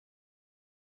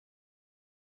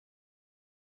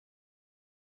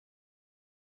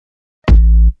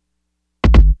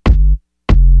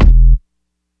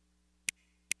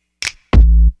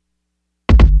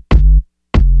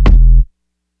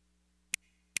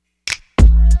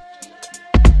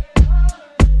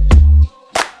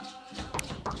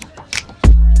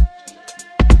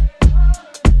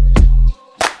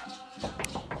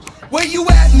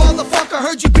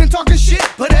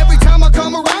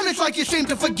like you seem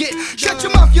to forget. Shut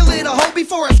your mouth, you little hoe,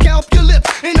 before I scalp your lip.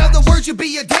 In other words, you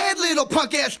be a dead little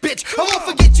punk ass bitch. I won't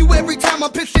forget you every time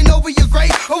I'm pissing over your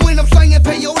grave, or when I'm slinging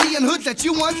peyote and hoods that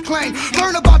you once claimed.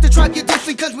 Learn about the tribe you're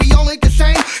dissing, cause we all ain't the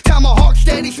same. Time my heart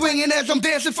steady swinging as I'm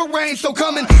dancing for rain. So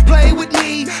come and play with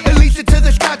me, at least until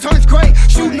the sky turns gray.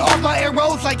 Shooting off my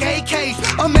arrows like AKs.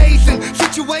 Amazing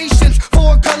situations,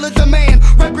 4 colors of man,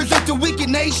 represent the wicked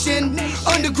nation.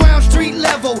 Underground, street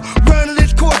level, running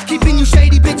this course, keeping you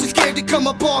shady bitches scared to come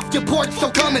up off your porch.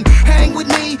 So come and hang with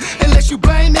me, unless you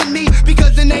blaming me,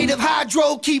 because the native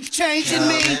hydro keeps changing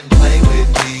me. Come and play with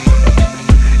me,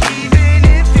 even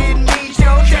if it means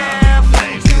your death.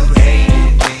 you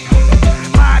hated me.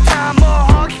 My time more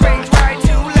hawk springs right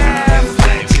to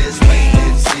left. Just wait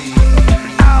and see.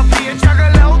 I'll be a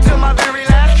juggalo till my very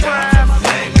last breath.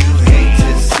 Flame you hate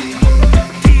to see.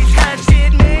 These heads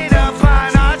get made up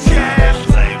on our chest.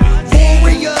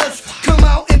 Warriors, come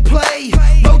out and play.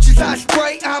 Roaches I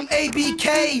spray, I'm ABK.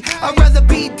 I'd rather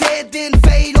be dead than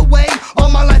fade away. All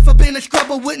my life I've been a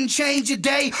scrubber, wouldn't change a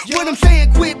day. What I'm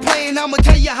saying, quit playing, I'ma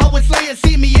tell you how it's laying.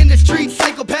 See me in the streets,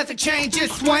 psychopathic change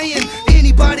is swaying.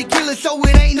 Anybody killing, so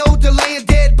it ain't no delaying.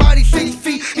 Dead body 6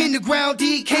 feet in the ground,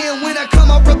 decaying. When I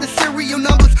come out, rub the serial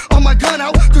numbers on my gun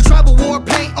out. The tribal war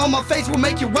paint on my face will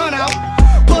make you run out.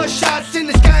 Buzz shots in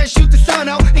the sky and shoot the sun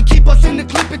out, and keep us in the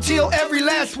clip until every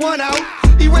last one out.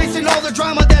 Erasing all the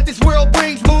drama that this world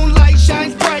brings. Moonlight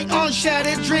shines bright on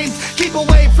shattered dreams. Keep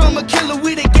away from a killer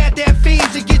with a goddamn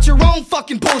fiends, and get your own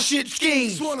fucking bullshit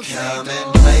schemes. Come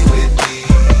and play with me,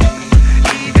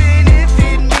 Even if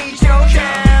it means your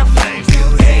death. you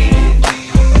hated me.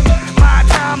 My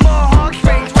time more hawk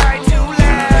springs right to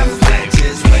left.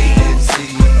 Just wait and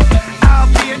see. I'll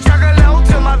be a juggalo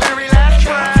till my very last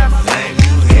breath. Flame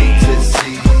you hate to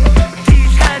see.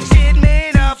 These heads get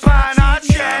made up on our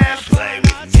chest.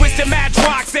 Twisted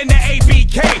matchlocks in the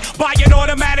ABK, buying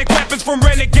automatic weapons from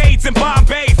renegades in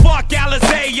Bombay. Fuck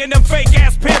Alizé and them fake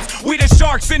ass pimps. We the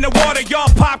sharks in the water, y'all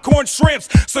popcorn shrimps.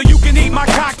 So you can eat my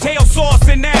cocktail sauce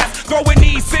and ass. Throwing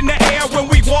these in the air when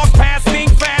we walk past,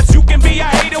 think fast. You can be a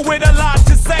hater with a lot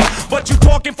to say, but you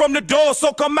talking from the door,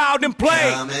 so come out and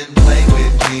play. Come and play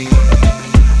with me,